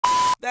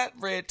That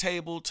red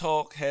table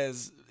talk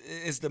is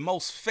the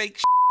most fake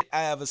shit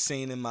I ever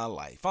seen in my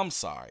life. I'm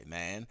sorry,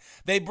 man.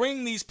 They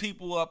bring these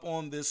people up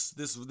on this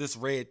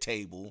red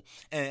table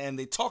and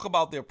they talk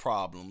about their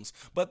problems,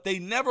 but they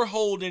never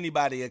hold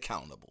anybody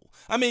accountable.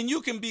 I mean,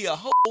 you can be a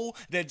hoe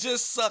that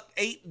just sucked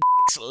 8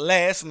 dicks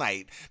last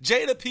night.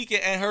 Jada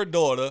Pinkett and her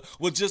daughter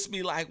would just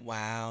be like,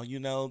 "Wow, you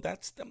know,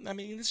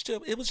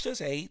 it was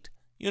just 8.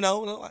 You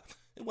know,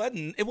 it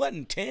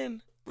wasn't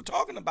 10. We're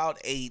talking about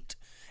 8."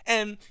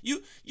 And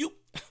you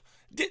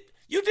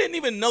didn't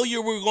even know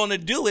you were going to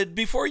do it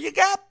before you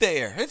got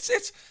there.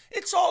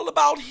 It's all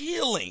about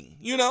healing,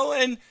 you know,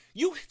 and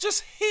you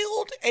just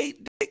healed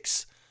 8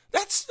 dicks.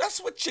 That's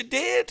what you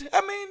did.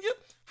 I mean,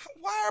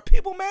 why are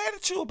people mad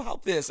at you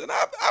about this? And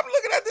I'm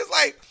looking at this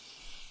like,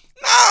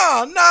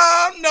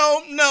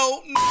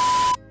 no.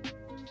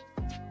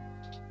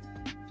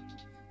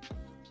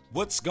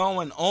 What's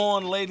going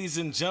on, ladies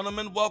and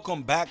gentlemen?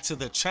 Welcome back to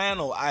the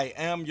channel. I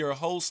am your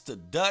host,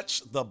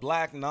 Dutch, the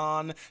Black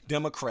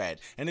Non-Democrat.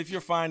 And if you're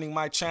finding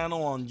my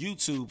channel on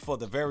YouTube for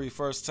the very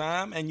first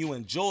time and you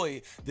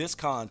enjoy this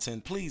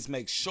content, please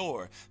make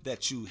sure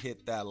that you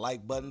hit that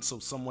like button so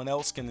someone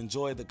else can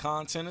enjoy the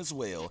content as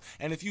well.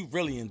 And if you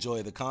really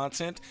enjoy the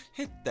content,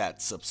 hit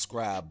that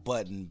subscribe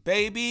button,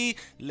 baby.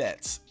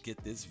 Let's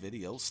get this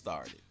video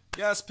started.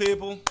 Yes,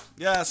 people.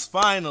 Yes,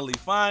 finally,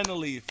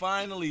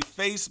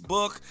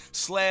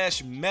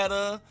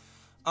 Facebook/Meta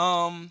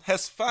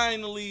has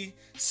finally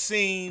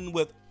seen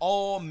what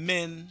all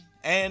men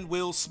and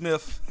Will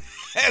Smith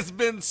has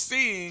been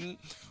seeing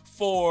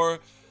for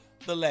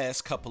the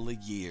last couple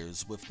of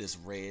years with this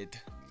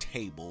red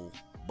table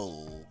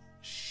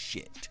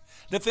bullshit.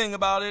 The thing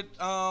about it,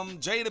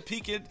 Jada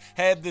Pinkett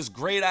had this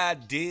great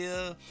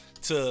idea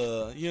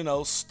to, you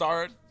know,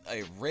 start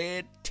a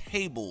red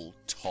table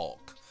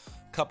talk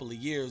couple of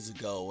years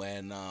ago,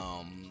 and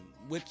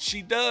what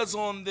she does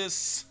on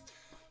this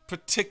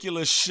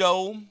particular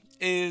show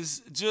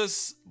is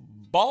just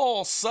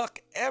ball suck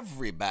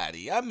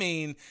everybody. I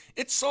mean,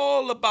 it's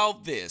all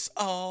about this.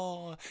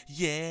 Oh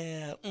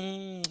yeah,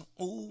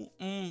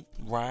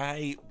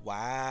 right,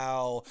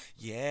 wow,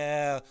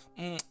 yeah,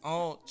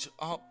 oh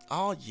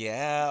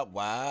yeah,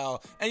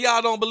 wow. And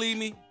y'all don't believe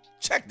me?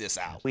 Check this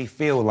out. We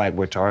feel like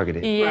we're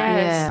targeted.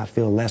 Yes. I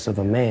feel less of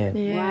a man.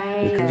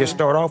 Yeah. We can just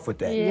start off with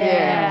that.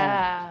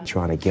 Yeah.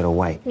 Trying to get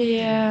away.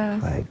 Yeah.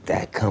 Like,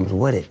 that comes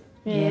with it.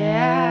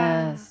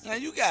 Yes. Now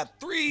you got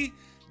 3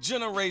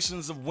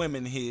 generations of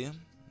women here.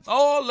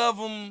 All of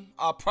them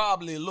are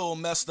probably a little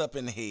messed up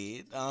in the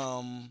head.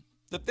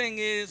 The thing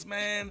is,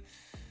 man,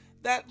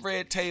 that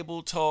red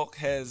table talk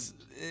is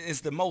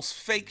the most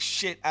fake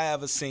shit I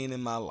ever seen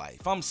in my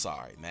life. I'm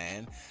sorry,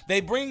 man.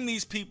 They bring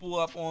these people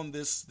up on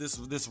this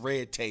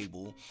red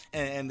table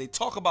and they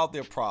talk about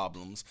their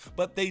problems,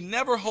 but they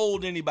never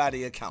hold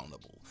anybody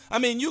accountable. I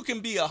mean, you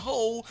can be a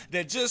hoe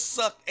that just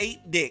sucked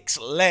 8 dicks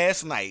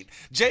last night.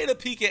 Jada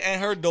Pinkett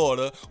and her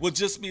daughter would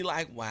just be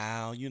like,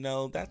 "Wow, you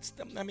know,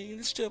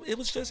 it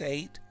was just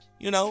 8.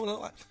 You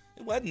know,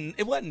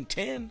 it wasn't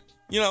 10.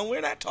 You know,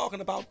 we're not talking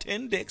about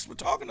 10 dicks. We're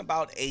talking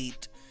about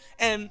 8.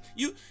 And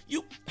you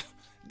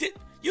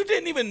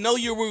didn't even know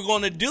you were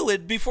going to do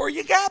it before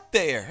you got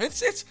there.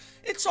 It's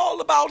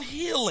all about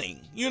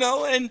healing, you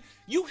know, and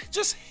you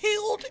just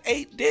healed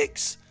 8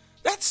 dicks.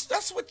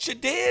 That's what you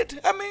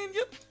did. I mean,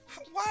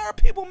 why are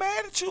people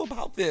mad at you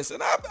about this?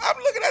 And I'm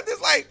looking at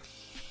this like,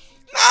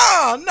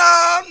 no,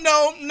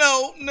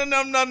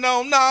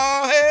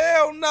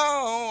 hell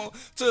no,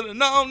 to the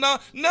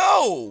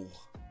no.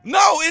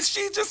 No,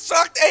 she just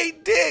sucked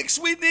 8 dicks.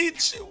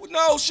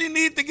 She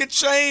need to get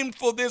shamed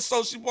for this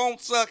so she won't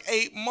suck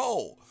 8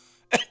 more.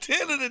 At the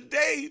end of the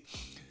day,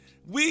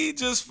 we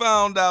just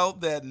found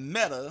out that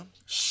Meta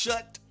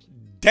shut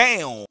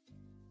down.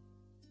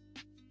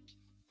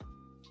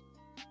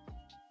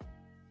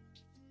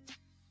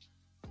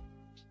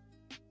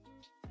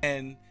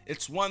 And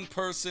it's one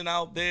person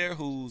out there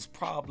who's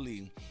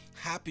probably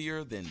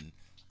happier than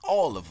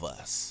all of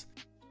us.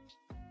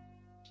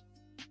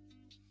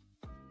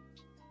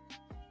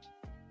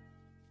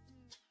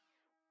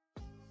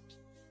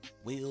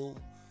 Will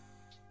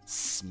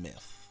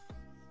Smith,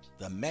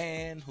 the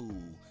man who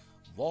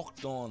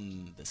walked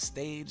on the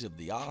stage of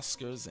the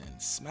Oscars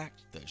and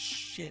smacked the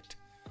shit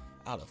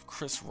out of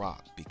Chris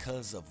Rock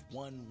because of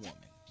one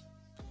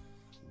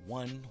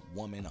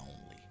woman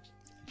only,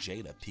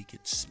 Jada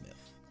Pinkett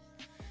Smith.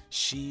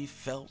 She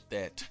felt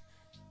that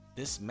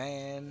this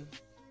man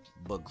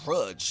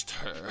begrudged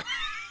her,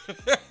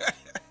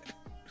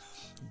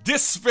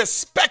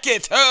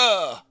 disrespected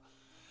her,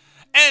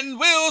 and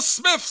Will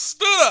Smith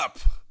stood up.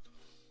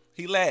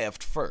 He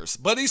laughed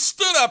first, but he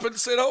stood up and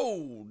said,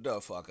 "Hold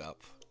the fuck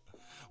up.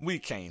 We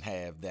can't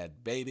have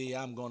that, baby.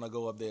 I'm going to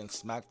go up there and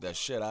smack the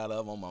shit out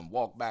of him and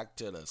walk back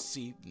to the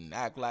seat and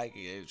act like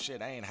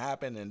shit ain't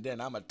happened. And then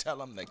I'm going to tell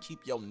him to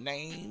keep your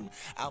name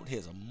out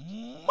his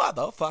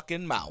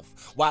motherfucking mouth."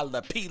 While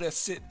the Peter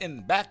sitting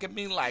back at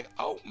me like,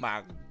 "Oh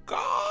my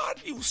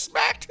God, you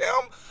smacked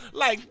him?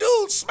 Like,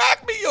 dude,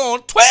 smack me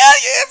on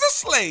 12 years a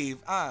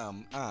slave."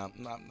 I'm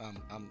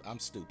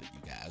stupid,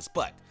 you guys.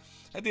 But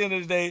At the end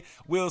of the day,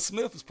 Will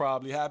Smith is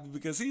probably happy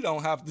because he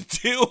don't have to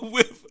deal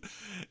with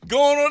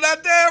going on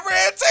that damn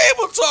red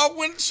table talk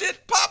when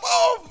shit pop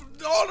off.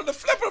 All of the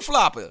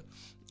flipper-flopper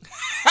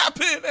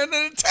happen and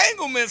the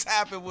entanglements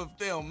happen with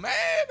them,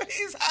 man.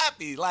 He's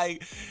happy.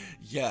 Like,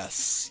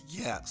 yes.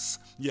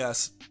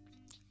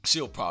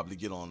 She'll probably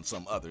get on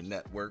some other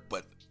network,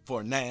 but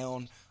for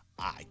now,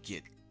 I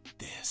get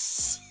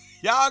this.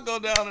 Y'all go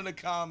down in the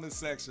comment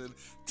section.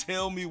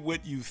 Tell me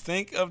what you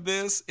think of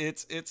this.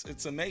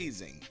 It's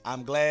amazing.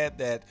 I'm glad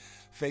that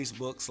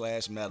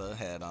Facebook/Meta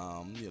had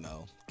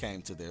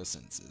came to their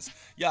senses.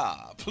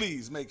 Y'all,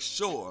 please make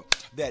sure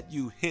that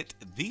you hit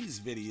these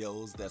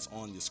videos that's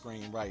on your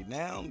screen right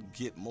now.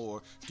 Get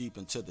more deep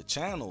into the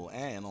channel,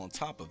 and on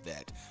top of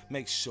that,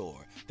 make sure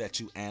that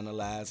you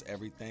analyze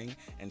everything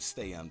and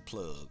stay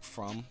unplugged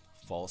from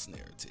false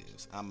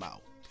narratives. I'm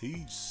out.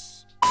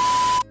 Peace.